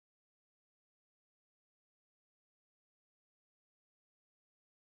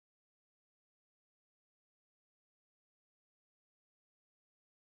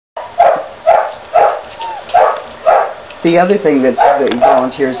The other thing that the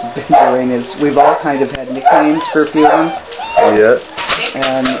volunteers have been doing is we've all kind of had nicknames for a few of them. Yeah.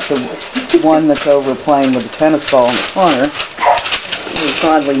 And the one that's over playing with the tennis ball in the corner, we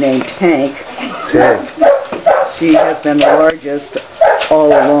fondly named Tank. Tank. She has been the largest all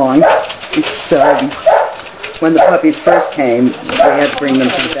along. So when the puppies first came, we had to bring them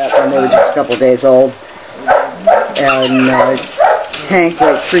to the vet when they were just a couple days old. And Tank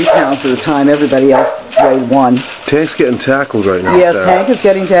weighed 3 pounds at the time. Everybody else weighed 1. Tank's getting tackled right now. Yes, Tank is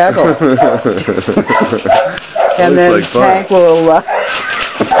getting tackled. And then like Tank will...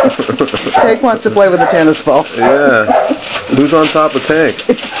 Tank wants to play with a tennis ball. Yeah. Who's on top of Tank?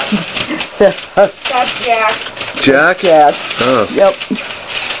 That's Jack. Jack? Jack. Oh. Yep.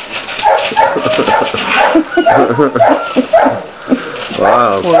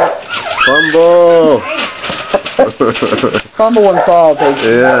 Wow. Fumble! Fumble and fall.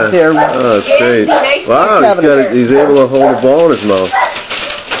 Yeah. They're Oh, that's great. Nice. Wow, he's able to hold the ball in his mouth.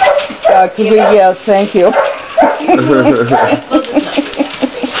 could we, yes, thank you. I'll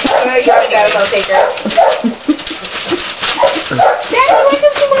take her. Daddy, look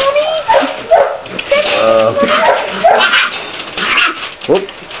at mommy. Whoop.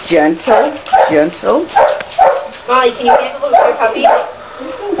 Gentle, gentle. Molly, can you handle your puppy?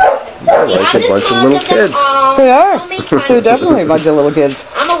 They're like a bunch of little kids. They are. They're definitely a bunch of little kids.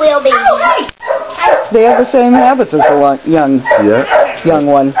 I'm a real baby. They have the same habits as the young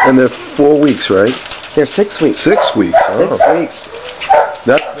one. And they're 4 weeks, right? They're 6 weeks. 6 weeks. Oh. 6 weeks.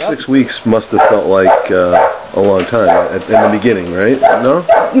 That 6 weeks must have felt like a long time in the beginning, right? No?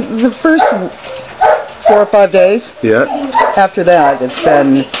 The first 4 or 5 days. Yeah. After that, it's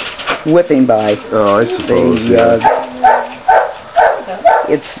been whipping by. Oh, I suppose.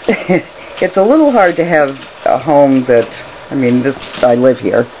 It's a little hard to have a home that, I mean, I live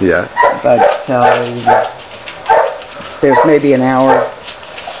here. Yeah. But there's maybe an hour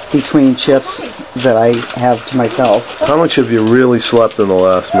between shifts that I have to myself. How much have you really slept in the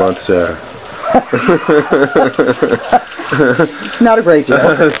last month, Sarah? Not a great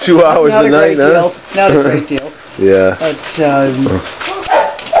deal. 2 hours a night, huh? Not a great deal. Yeah. But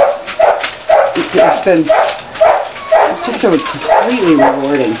it's been just so completely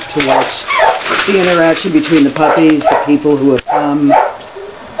rewarding to watch the interaction between the puppies, the people who have come.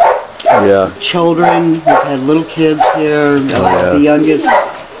 Yeah. Children, we've had little kids here. The youngest,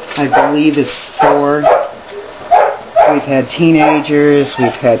 I believe, is 4. We've had teenagers.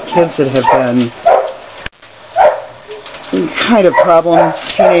 We've had kids that have been kind of problem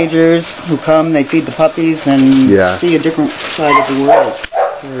teenagers who come, they feed the puppies and see a different side of the world.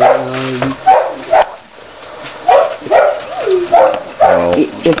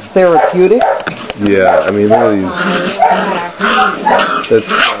 It's therapeutic. Yeah, I mean, really,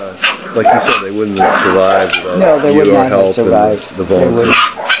 like you said, they wouldn't have survived without they would not have survived. The volunteers.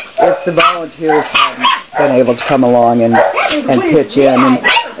 If the volunteers hadn't been able to come along and pitch in, and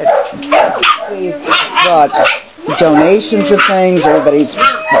we've brought donations of things. Everybody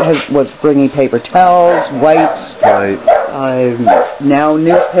was bringing paper towels, wipes. Right. Now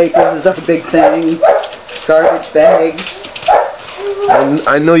newspapers is a big thing. Garbage bags.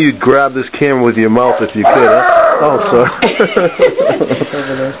 I know you'd grab this camera with your mouth if you could, huh? Oh, sorry.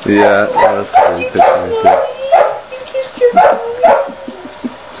 Yeah, that's a good picture right there.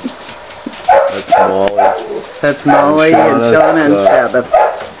 That's Molly. That's Molly and Shauna and Sabbath.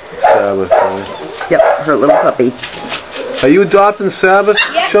 Sabbath, right? Yep, her little puppy. Are you adopting Sabbath,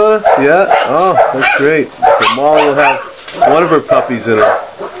 Shauna? Yeah? Oh, that's great. So Molly will have one of her puppies in her.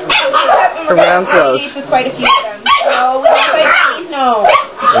 Around close. With quite a few of them. No, we don't fight puppies, no.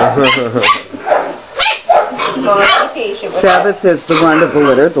 Sabbath is the one of the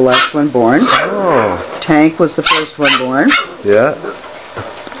litter, the last one born. Oh. Tank was the first one born. Yeah.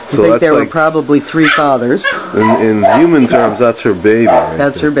 So I think there were probably 3 fathers. In human terms, that's her baby, right?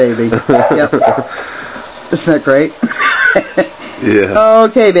 That's her baby. Yep. Isn't that great? Yeah.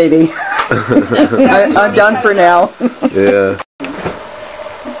 Okay, baby. I'm done for now. Yeah.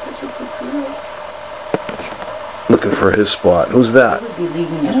 Looking for his spot. Who's that?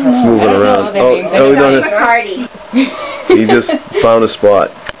 Moving around. Oh, he just found a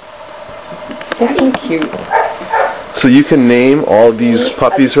spot. So cute. So you can name all these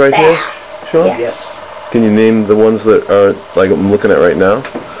puppies right here, Sean? Yes. Can you name the ones that are like I'm looking at right now?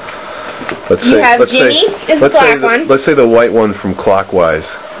 Let's say the white one from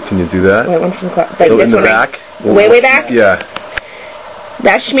Clockwise. Can you do that? White one from Clockwise. Like in the back? Way back? Yeah.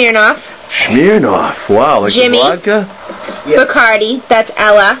 That's Smirnoff. Smirnoff. Wow, like Jimmy. the vodka? Yeah. Bacardi. That's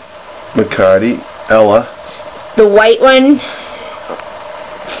Ella. Bacardi. Ella. The white one.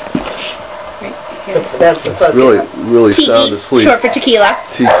 That's the pussy. Really sound Tiki, asleep. short for tequila.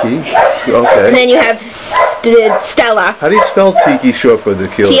 Tiki? And Okay. then you have Stella. How do you spell Tiki short for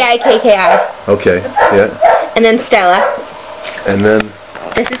tequila? T-I-K-K-I. Okay, yeah. And then Stella. And then...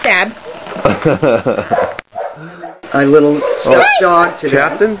 This is Sab. Our little stuffed dog today.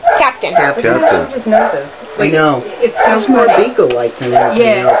 Captain? Captain. Captain. I know. It's more Beagle-like than anything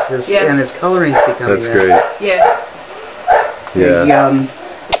else, and his coloring's becoming That's great. Yeah. Yeah.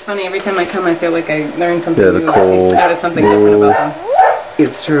 It's funny, every time I come I feel like I learn something Yeah, the new. cold, I notice something different about them.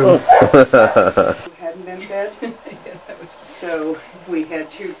 It's true. Hadn't been fed, so we had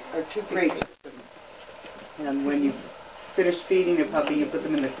two crates. And when you finish feeding a puppy, you put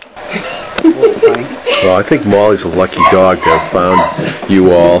them in the Well, I think Molly's a lucky dog to have found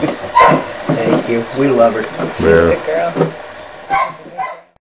you all. Thank you. We love her. Yeah. Good girl.